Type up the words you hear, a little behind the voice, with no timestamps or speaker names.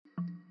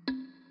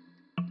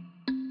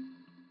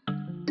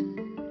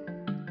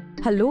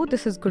Hello,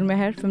 this is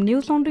Gurmeher from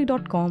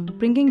newslaundry.com,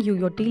 bringing you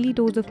your daily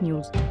dose of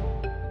news.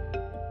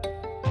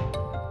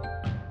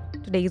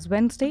 Today is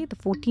Wednesday, the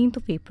 14th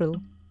of April.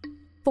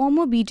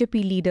 Former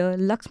BJP leader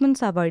Laxman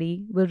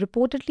Savari will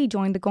reportedly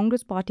join the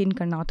Congress party in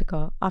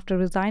Karnataka after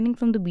resigning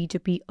from the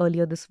BJP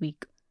earlier this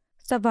week.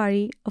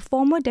 Savari, a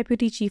former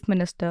deputy chief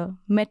minister,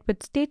 met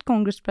with state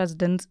Congress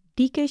presidents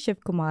D.K.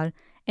 Shivkumar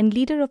and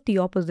leader of the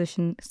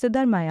opposition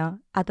Siddaramaiah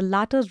at the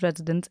latter's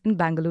residence in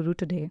Bengaluru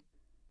today.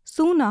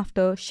 Soon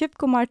after,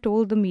 Shivkumar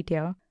told the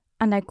media,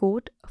 and I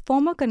quote,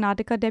 "Former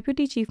Karnataka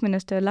Deputy Chief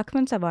Minister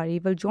Laxman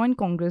Savari will join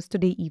Congress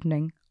today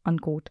evening,"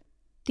 unquote.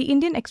 The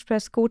Indian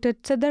Express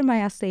quoted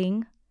Siddaramaiah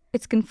saying,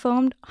 "It's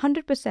confirmed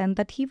 100%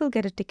 that he will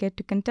get a ticket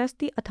to contest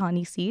the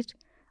Athani seat.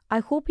 I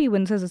hope he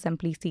wins his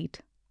assembly seat,"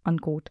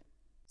 unquote.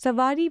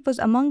 Savari was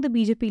among the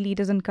BJP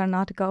leaders in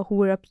Karnataka who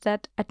were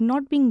upset at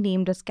not being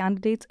named as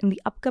candidates in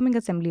the upcoming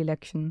assembly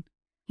election.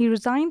 He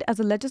resigned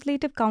as a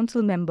legislative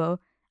council member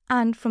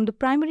and from the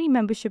primary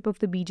membership of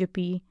the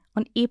BJP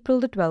on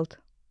April the 12th.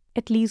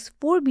 At least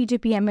 4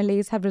 BJP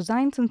MLAs have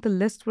resigned since the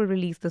lists were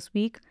released this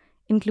week,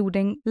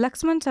 including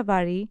Laxman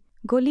Savari,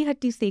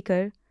 Golihatti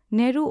Sekar,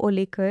 Nehru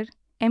Olekar,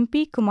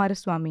 MP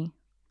Kumaraswamy.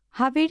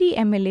 Haveri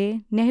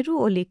MLA Nehru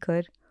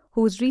Olekar,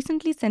 who was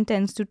recently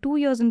sentenced to 2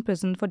 years in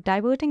prison for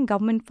diverting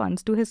government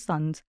funds to his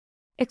sons,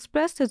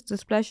 expressed his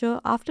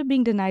displeasure after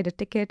being denied a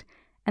ticket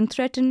and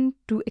threatened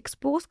to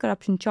expose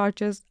corruption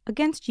charges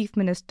against Chief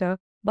Minister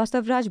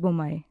Basavaraj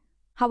Bommai.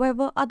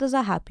 However, others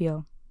are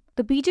happier.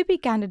 The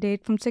BJP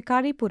candidate from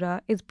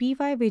Sakaripura is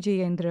B.Y.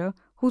 Vijayendra,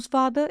 whose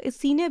father is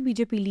senior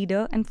BJP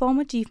leader and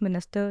former Chief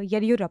Minister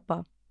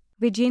Yediyurappa.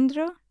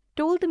 Vijayendra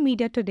told the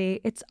media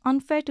today it's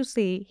unfair to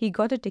say he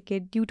got a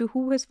ticket due to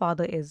who his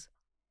father is.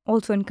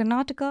 Also in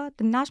Karnataka,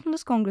 the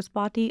Nationalist Congress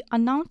Party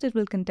announced it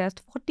will contest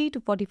 40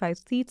 to 45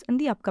 seats in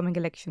the upcoming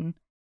election.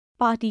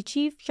 Party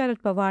chief Sharad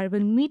Pawar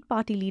will meet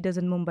party leaders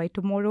in Mumbai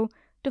tomorrow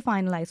to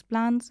finalize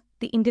plans,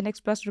 the Indian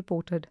Express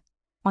reported.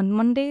 On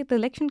Monday, the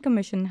Election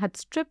Commission had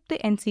stripped the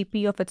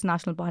NCP of its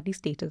national party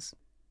status.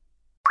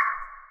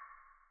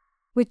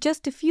 With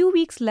just a few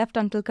weeks left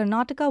until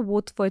Karnataka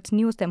votes for its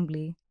new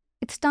assembly,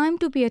 it's time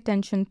to pay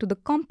attention to the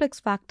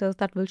complex factors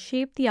that will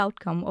shape the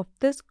outcome of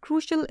this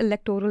crucial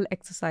electoral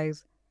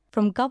exercise.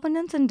 From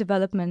governance and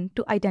development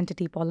to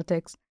identity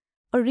politics,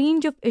 a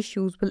range of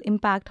issues will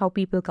impact how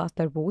people cast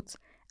their votes,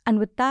 and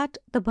with that,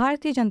 the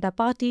Bharatiya Janata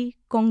Party,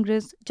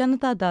 Congress,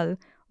 Janata Dal,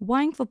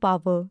 vying for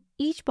power,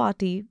 each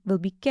party will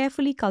be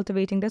carefully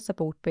cultivating their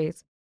support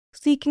base,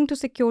 seeking to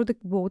secure the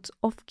votes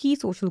of key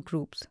social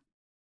groups.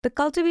 The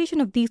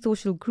cultivation of these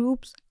social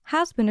groups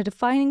has been a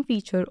defining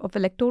feature of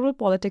electoral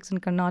politics in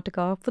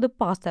Karnataka for the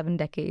past 7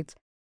 decades,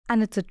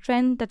 and it's a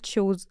trend that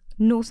shows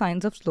no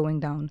signs of slowing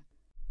down.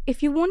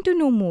 If you want to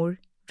know more,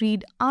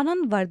 read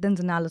Anand Vardhan's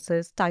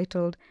analysis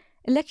titled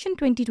Election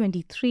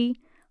 2023,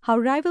 How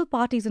Rival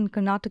Parties in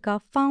Karnataka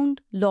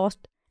Found,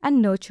 Lost,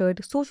 and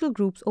Nurtured Social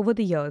Groups Over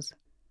the Years.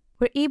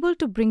 We're able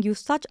to bring you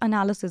such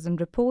analysis and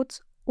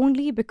reports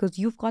only because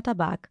you've got our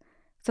back.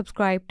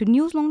 Subscribe to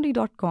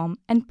newslaundry.com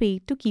and pay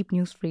to keep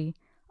news free.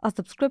 A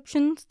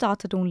subscription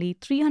starts at only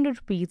 300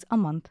 rupees a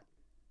month.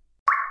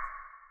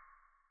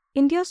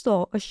 India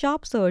saw a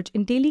sharp surge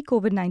in daily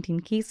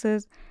COVID-19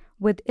 cases,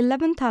 with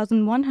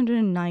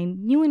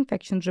 11,109 new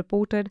infections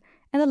reported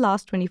in the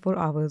last 24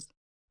 hours,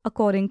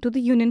 according to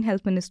the Union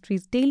Health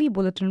Ministry's daily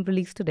bulletin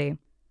released today.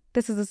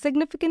 This is a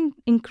significant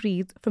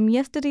increase from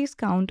yesterday's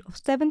count of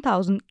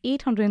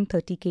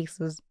 7,830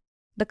 cases.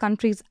 The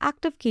country's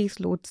active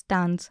caseload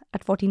stands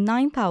at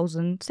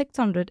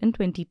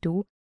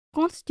 49,622,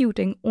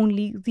 constituting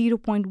only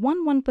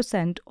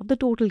 0.11% of the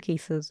total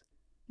cases.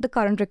 The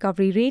current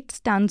recovery rate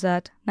stands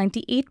at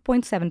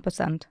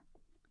 98.7%.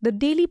 The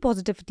daily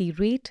positivity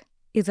rate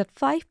is at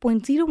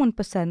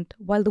 5.01%,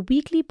 while the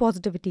weekly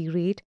positivity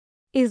rate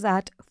is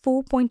at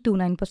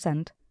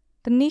 4.29%.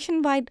 The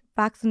nationwide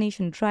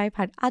vaccination drive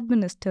had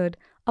administered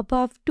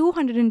above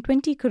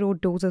 220 crore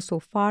doses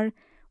so far,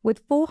 with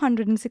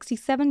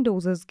 467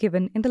 doses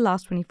given in the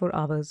last 24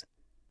 hours.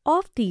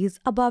 Of these,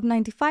 above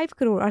 95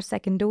 crore are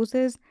second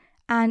doses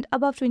and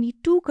above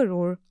 22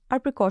 crore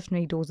are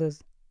precautionary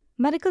doses.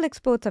 Medical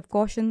experts have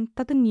cautioned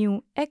that the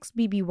new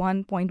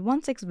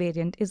XBB.1.16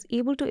 variant is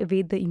able to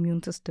evade the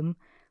immune system,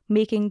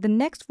 making the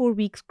next 4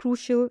 weeks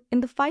crucial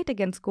in the fight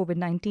against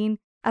COVID-19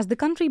 as the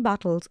country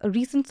battles a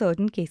recent surge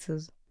in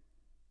cases.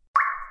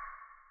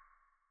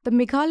 The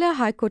Meghalaya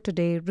High Court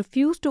today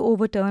refused to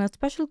overturn a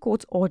special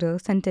court's order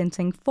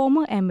sentencing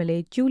former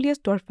MLA Julius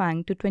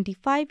Dorfang to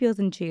 25 years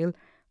in jail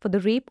for the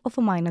rape of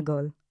a minor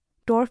girl.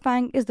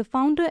 Dorfang is the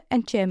founder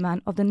and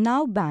chairman of the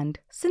now banned,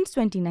 since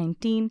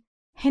 2019,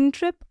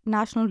 Hintrip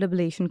National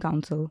Liberation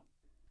Council.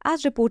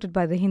 As reported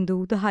by The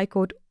Hindu, the High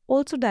Court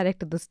also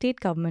directed the state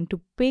government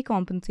to pay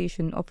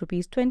compensation of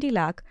Rs 20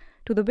 lakh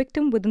to the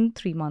victim within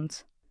 3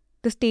 months.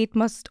 The state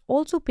must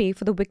also pay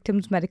for the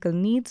victim's medical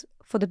needs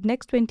for the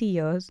next 20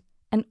 years,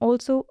 and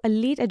also a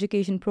late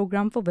education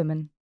program for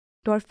women.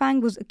 Dorfang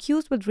was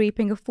accused with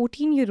raping a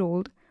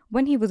 14-year-old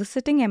when he was a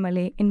sitting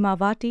MLA in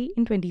Mawati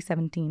in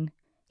 2017.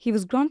 He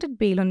was granted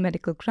bail on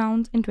medical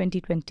grounds in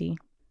 2020.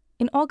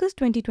 In August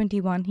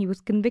 2021, he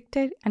was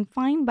convicted and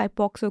fined by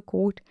POCSO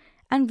court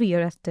and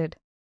rearrested.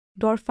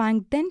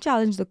 Dorfang then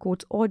challenged the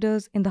court's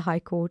orders in the High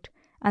Court,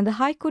 and the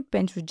High Court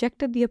bench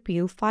rejected the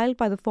appeal filed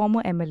by the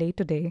former MLA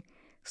today,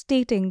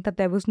 stating that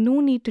there was no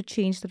need to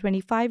change the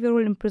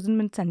 25-year-old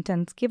imprisonment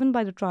sentence given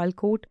by the trial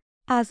court,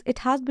 as it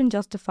has been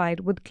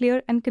justified with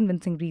clear and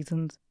convincing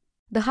reasons.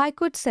 The High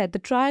Court said the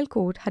trial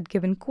court had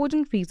given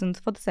cogent reasons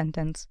for the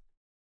sentence.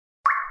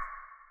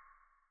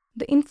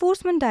 The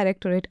Enforcement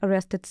Directorate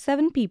arrested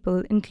 7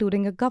 people,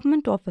 including a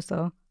government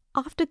officer,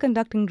 after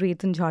conducting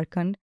raids in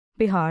Jharkhand,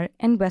 Bihar,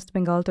 and West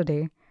Bengal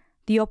today.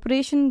 The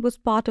operation was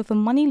part of a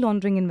money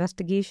laundering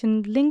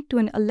investigation linked to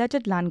an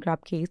alleged land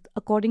grab case,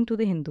 according to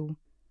The Hindu.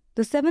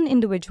 The 7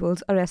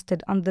 individuals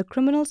arrested under the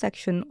criminal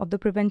section of the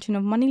Prevention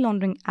of Money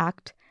Laundering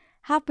Act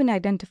have been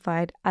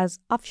identified as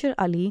Afshar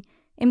Ali,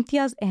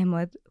 Imtiaz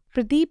Ahmed,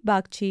 Pradeep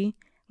Bagchi,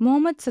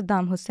 Mohammad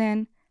Saddam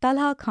Hussain,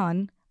 Talha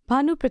Khan,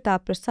 Bhanu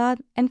Pratap Prasad,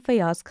 and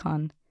Fayaz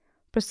Khan.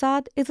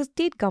 Prasad is a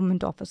state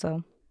government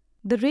officer.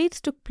 The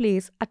raids took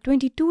place at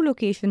 22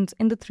 locations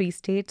in the 3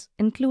 states,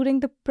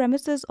 including the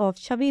premises of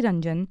Shavi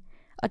Ranjan,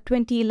 a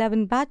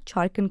 2011 batch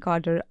Jharkhand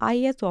cadre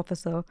IAS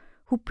officer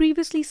who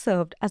previously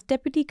served as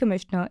Deputy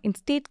Commissioner in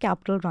state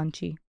capital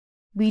Ranchi.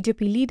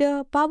 BJP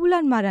leader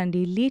Babulal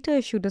Marandi later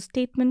issued a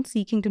statement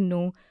seeking to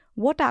know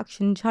what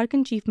action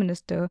Jharkhand Chief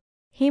Minister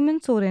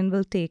Hemant Soren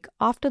will take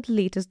after the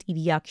latest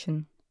ED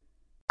action.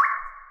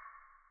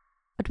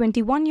 A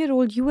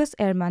 21-year-old US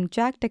airman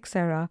Jack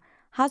Teixeira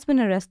has been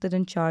arrested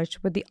and charged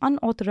with the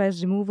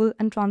unauthorized removal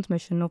and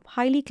transmission of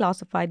highly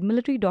classified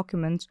military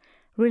documents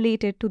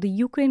related to the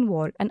Ukraine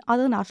war and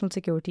other national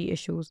security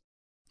issues.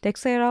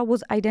 Teixeira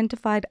was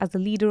identified as the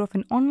leader of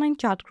an online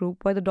chat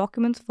group where the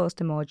documents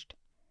first emerged.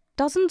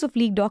 Dozens of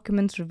leaked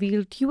documents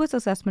revealed US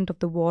assessment of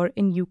the war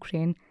in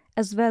Ukraine,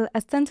 as well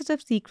as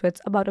sensitive secrets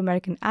about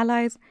American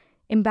allies,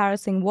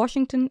 embarrassing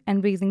Washington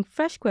and raising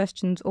fresh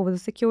questions over the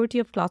security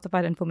of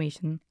classified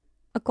information.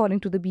 According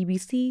to the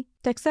BBC,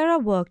 Teixeira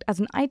worked as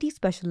an IT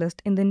specialist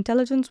in the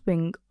intelligence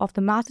wing of the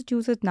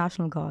Massachusetts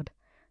National Guard.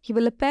 He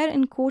will appear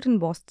in court in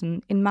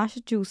Boston, in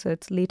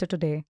Massachusetts, later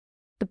today.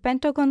 The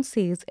Pentagon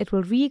says it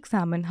will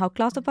re-examine how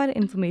classified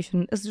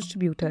information is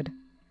distributed.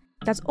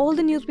 That's all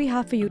the news we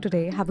have for you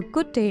today. Have a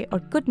good day or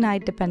good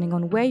night depending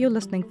on where you're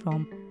listening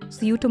from.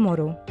 See you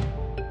tomorrow.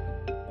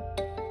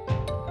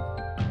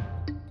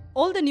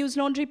 All the News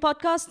Laundry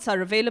podcasts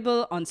are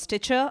available on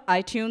Stitcher,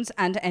 iTunes,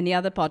 and any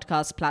other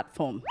podcast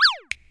platform.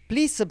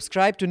 Please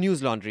subscribe to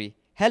News Laundry.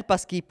 Help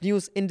us keep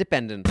news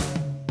independent.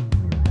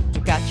 To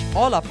catch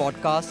all our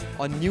podcasts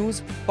on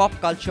news, pop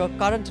culture,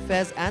 current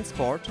affairs, and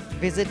sport,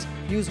 visit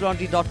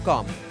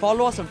newslaundry.com.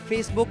 Follow us on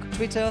Facebook,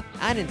 Twitter,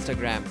 and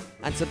Instagram,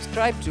 and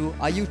subscribe to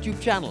our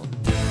YouTube channel.